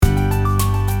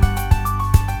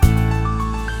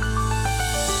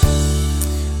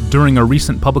During a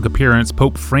recent public appearance,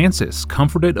 Pope Francis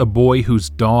comforted a boy whose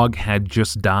dog had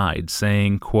just died,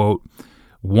 saying, quote,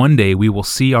 "One day we will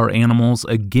see our animals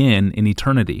again in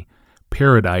eternity.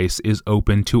 Paradise is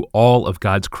open to all of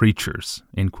God's creatures,"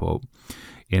 end quote.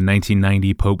 In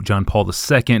 1990, Pope John Paul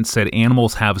II said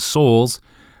animals have souls,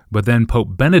 but then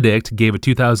Pope Benedict gave a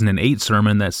 2008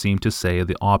 sermon that seemed to say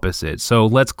the opposite. So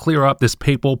let's clear up this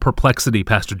papal perplexity,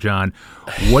 Pastor John.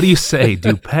 What do you say?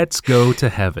 Do pets go to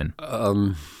heaven?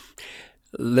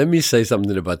 Let me say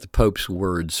something about the Pope's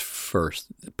words first.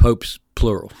 The Pope's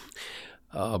plural.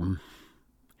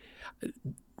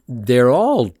 They're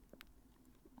all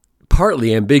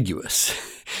partly ambiguous.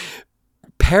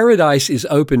 Paradise is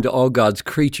open to all God's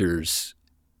creatures.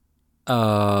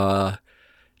 Does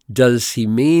he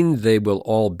mean they will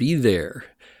all be there?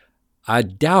 I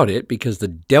doubt it, because the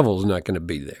devil's not going to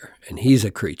be there, and he's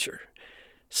a creature.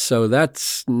 So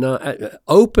that's not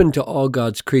open to all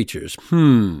God's creatures.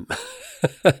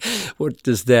 What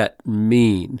does that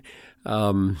mean?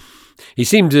 He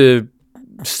seemed to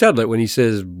settle it when he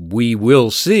says, we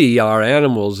will see our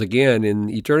animals again in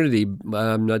eternity.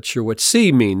 I'm not sure what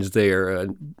see means there.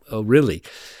 Really.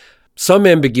 Some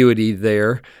ambiguity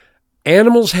there.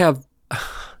 Animals have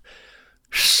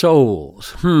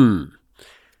souls.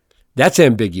 That's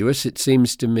ambiguous, it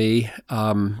seems to me,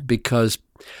 because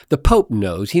the Pope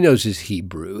knows, he knows his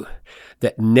Hebrew,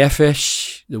 that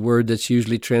nephesh, the word that's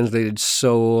usually translated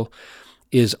soul,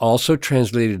 is also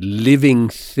translated living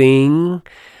thing.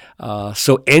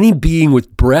 So any being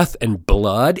with breath and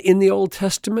blood in the Old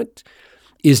Testament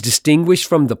is distinguished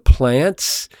from the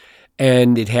plants,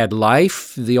 and it had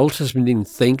life. The Old Testament didn't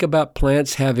think about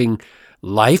plants having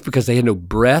life because they had no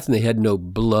breath and they had no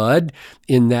blood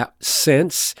in that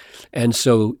sense. And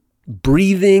so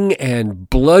breathing and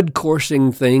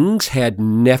blood-coursing things had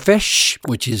nephesh,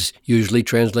 which is usually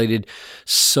translated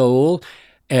soul,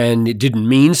 and it didn't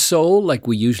mean soul like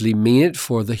we usually mean it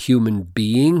for the human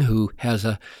being who has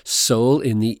a soul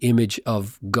in the image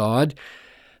of God.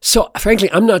 So,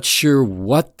 frankly, I'm not sure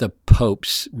what the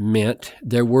popes meant.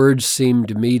 Their words seem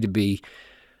to me to be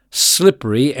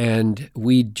slippery, and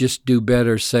we just do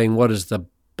better saying, what does the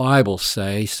Bible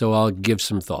say? So I'll give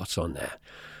some thoughts on that.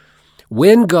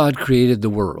 When God created the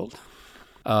world,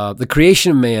 the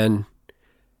creation of man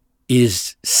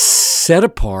is set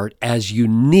apart as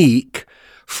unique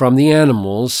from the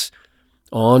animals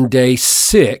on day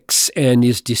 6 and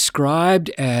is described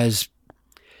as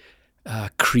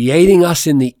creating us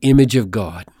in the image of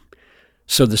God.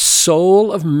 So the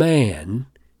soul of man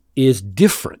is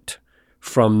different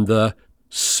from the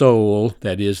soul,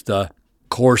 that is the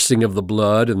coursing of the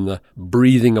blood and the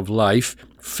breathing of life,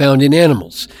 found in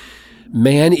animals.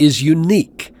 Man is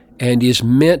unique and is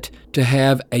meant to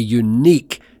have a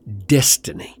unique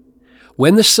destiny.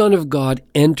 When the Son of God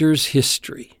enters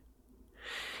history,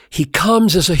 he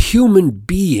comes as a human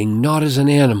being, not as an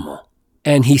animal.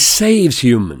 And he saves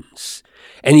humans.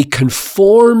 And he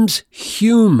conforms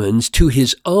humans to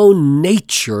his own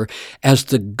nature as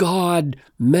the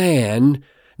God-man,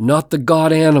 not the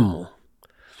God-animal.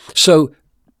 So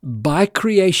by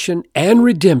creation and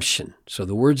redemption, so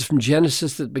the words from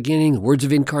Genesis at the beginning, the words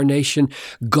of incarnation,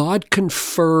 God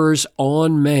confers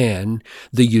on man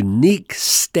the unique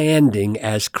standing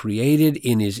as created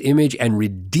in his image and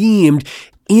redeemed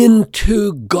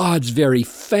into God's very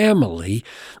family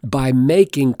by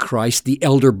making Christ the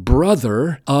elder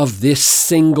brother of this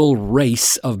single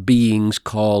race of beings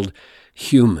called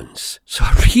humans. So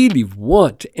I really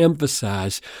want to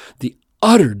emphasize the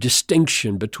utter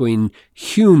distinction between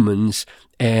humans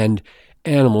and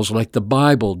animals like the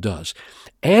Bible does.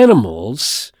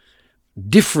 Animals,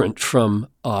 different from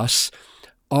us,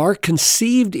 are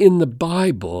conceived in the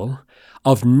Bible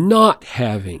of not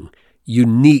having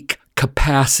unique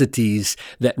capacities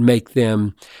that make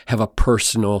them have a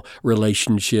personal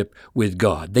relationship with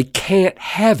God. They can't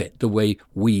have it the way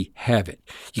we have it.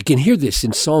 You can hear this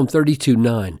in Psalm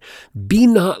 32:9. Be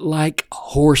not like a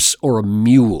horse or a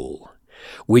mule,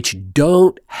 which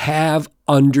don't have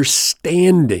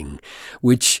understanding,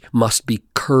 which must be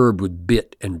curbed with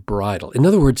bit and bridle. In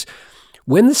other words,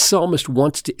 when the psalmist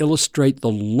wants to illustrate the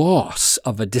loss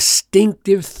of a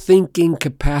distinctive thinking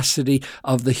capacity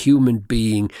of the human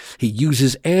being, he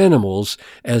uses animals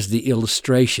as the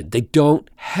illustration. They don't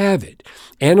have it.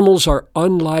 Animals are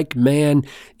unlike man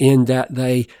in that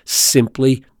they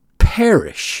simply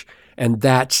perish, and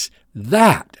that's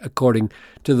that, according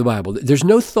to the Bible. There's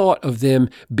no thought of them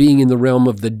being in the realm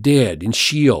of the dead, in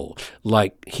Sheol,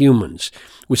 like humans,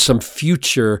 with some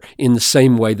future in the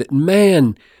same way that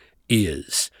man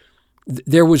is.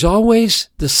 there was always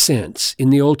the sense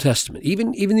in the Old Testament,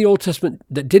 even the Old Testament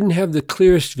that didn't have the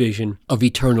clearest vision of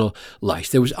eternal life,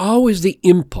 there was always the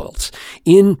impulse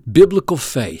in biblical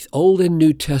faith, Old and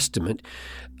New Testament,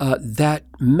 that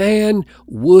man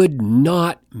would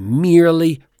not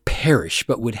merely perish,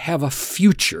 but would have a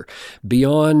future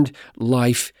beyond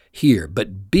life here.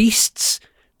 But beasts,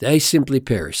 they simply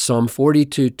perish. Psalm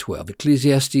 42:12,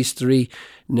 Ecclesiastes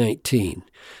 3:19.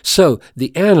 So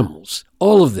the animals,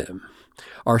 all of them,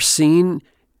 are seen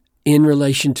in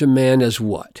relation to man as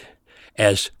what?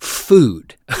 As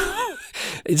food.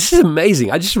 This is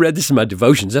amazing. I just read this in my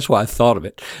devotions. That's why I thought of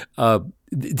it.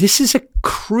 This is a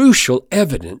crucial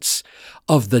evidence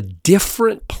of the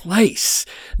different place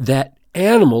that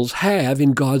animals have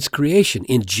in God's creation.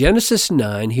 In Genesis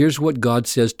 9, here's what God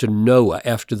says to Noah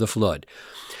after the flood.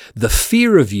 The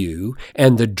fear of you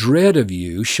and the dread of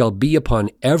you shall be upon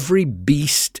every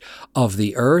beast of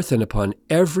the earth and upon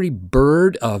every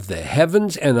bird of the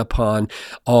heavens and upon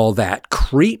all that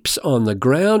creeps on the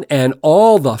ground and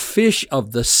all the fish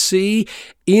of the sea.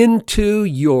 Into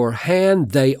your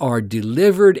hand they are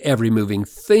delivered. Every moving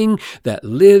thing that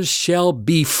lives shall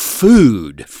be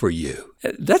food for you.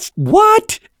 That's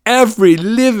what? Every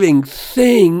living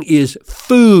thing is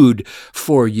food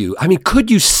for you. I mean,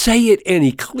 could you say it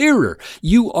any clearer?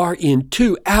 You are in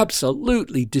two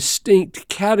absolutely distinct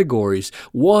categories.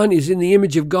 One is in the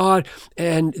image of God,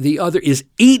 and the other is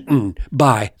eaten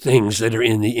by things that are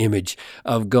in the image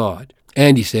of God.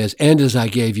 And he says, and as I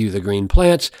gave you the green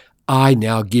plants, I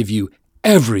now give you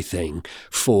everything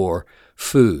for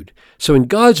food. So in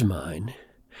God's mind,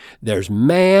 there's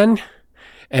man,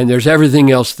 and there's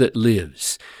everything else that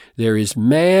lives. There is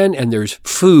man and there's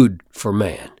food for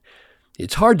man.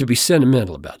 It's hard to be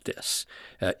sentimental about this.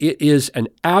 It is an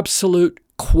absolute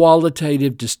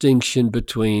qualitative distinction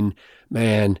between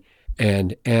man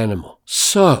and animal.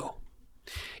 So,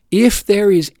 if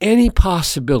there is any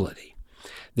possibility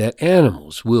that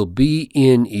animals will be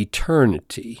in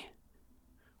eternity,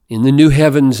 in the new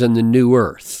heavens and the new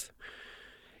earth,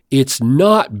 it's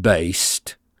not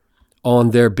based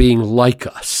on their being like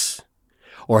us,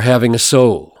 or having a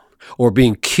soul, or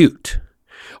being cute,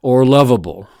 or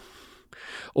lovable,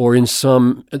 or in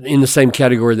the same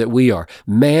category that we are.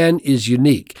 Man is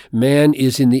unique. Man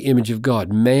is in the image of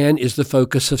God. Man is the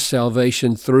focus of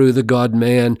salvation through the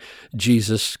God-man,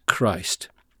 Jesus Christ.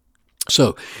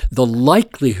 So the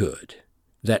likelihood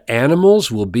that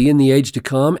animals will be in the age to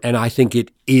come, and I think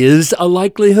it is a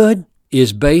likelihood,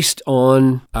 is based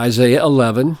on Isaiah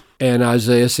 11 and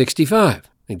Isaiah 65.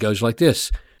 It goes like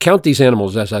this. Count these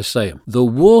animals as I say them. The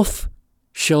wolf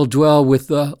shall dwell with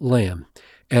the lamb,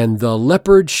 and the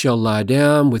leopard shall lie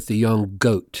down with the young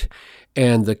goat,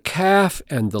 and the calf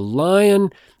and the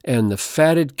lion and the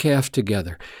fatted calf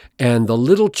together. And the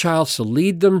little child shall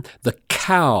lead them, the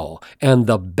cow and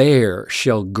the bear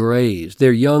shall graze.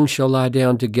 Their young shall lie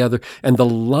down together, and the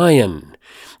lion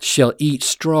shall eat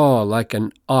straw like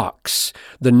an ox.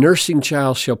 The nursing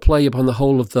child shall play upon the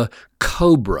hole of the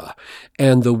cobra,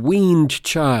 and the weaned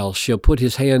child shall put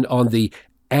his hand on the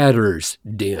adder's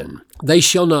den. They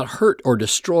shall not hurt or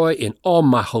destroy in all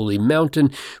my holy mountain,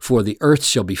 for the earth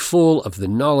shall be full of the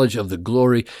knowledge of the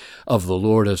glory of the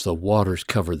Lord as the waters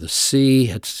cover the sea.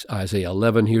 It's Isaiah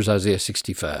 11. Here's Isaiah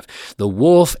 65. The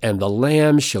wolf and the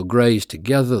lamb shall graze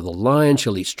together. The lion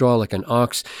shall eat straw like an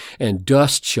ox, and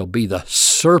dust shall be the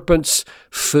serpent's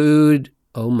food.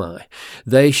 Oh my.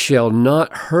 They shall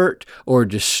not hurt or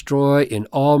destroy in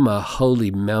all my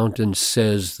holy mountain,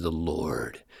 says the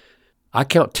Lord. I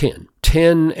count 10.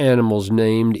 10 animals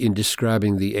named in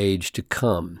describing the age to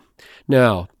come.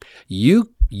 Now,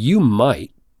 you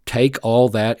might take all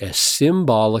that as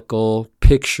symbolical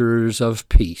pictures of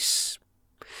peace.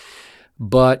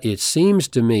 But it seems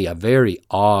to me a very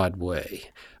odd way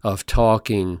of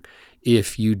talking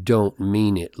if you don't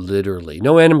mean it literally.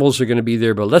 No animals are going to be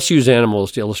there, but let's use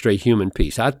animals to illustrate human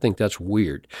peace. I think that's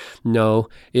weird. No,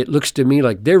 it looks to me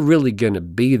like they're really going to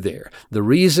be there. The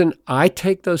reason I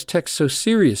take those texts so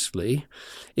seriously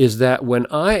is that when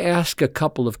I ask a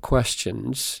couple of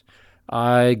questions,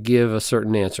 I give a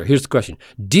certain answer. Here's the question.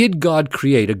 Did God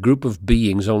create a group of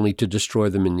beings only to destroy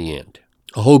them in the end?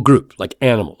 A whole group, like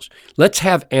animals. Let's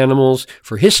have animals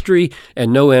for history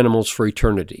and no animals for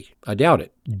eternity. I doubt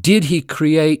it. Did he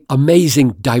create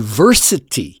amazing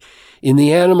diversity in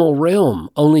the animal realm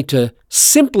only to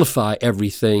simplify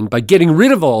everything by getting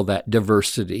rid of all that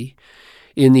diversity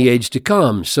in the age to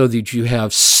come so that you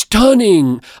have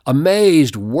stunning,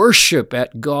 amazed worship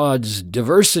at God's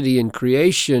diversity in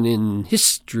creation in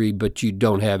history, but you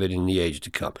don't have it in the age to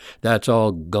come? That's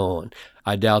all gone.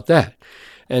 I doubt that.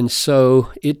 And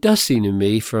so it does seem to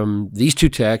me from these two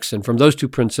texts and from those two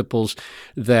principles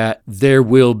that there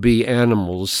will be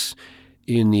animals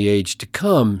in the age to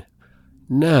come.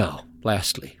 Now,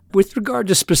 lastly, with regard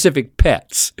to specific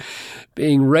pets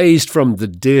being raised from the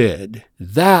dead,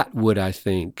 that would, I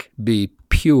think, be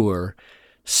pure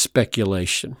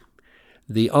speculation.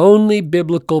 The only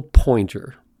biblical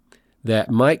pointer that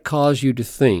might cause you to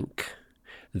think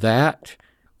that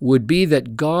would be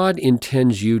that God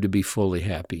intends you to be fully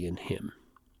happy in Him.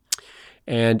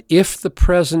 And if the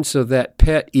presence of that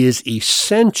pet is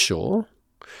essential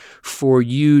for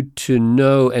you to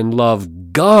know and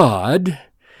love God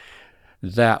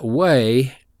that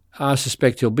way, I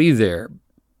suspect He'll be there.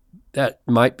 That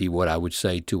might be what I would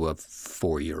say to a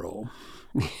 4-year-old.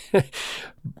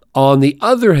 On the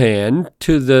other hand,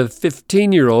 to the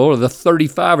 15-year-old or the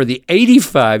 35 or the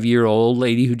 85-year-old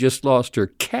lady who just lost her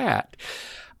cat,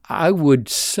 I would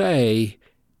say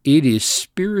it is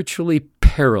spiritually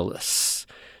perilous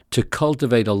to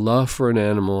cultivate a love for an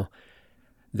animal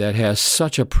that has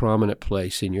such a prominent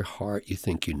place in your heart you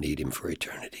think you need him for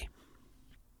eternity.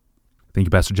 Thank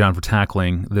you, Pastor John, for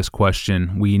tackling this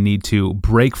question. We need to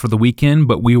break for the weekend,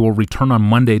 but we will return on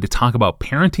Monday to talk about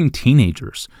parenting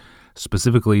teenagers,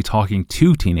 specifically talking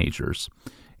to teenagers.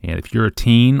 And if you're a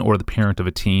teen or the parent of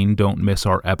a teen, don't miss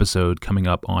our episode coming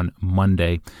up on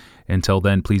Monday. Until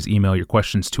then, please email your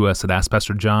questions to us at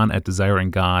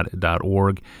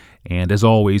AskPastorJohn@desiringgod.org. And as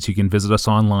always, you can visit us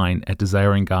online at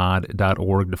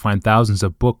desiringgod.org to find thousands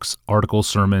of books, articles,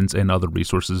 sermons, and other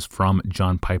resources from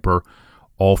John Piper,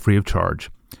 all free of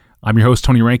charge. I'm your host,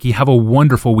 Tony Reinke. Have a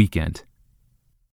wonderful weekend.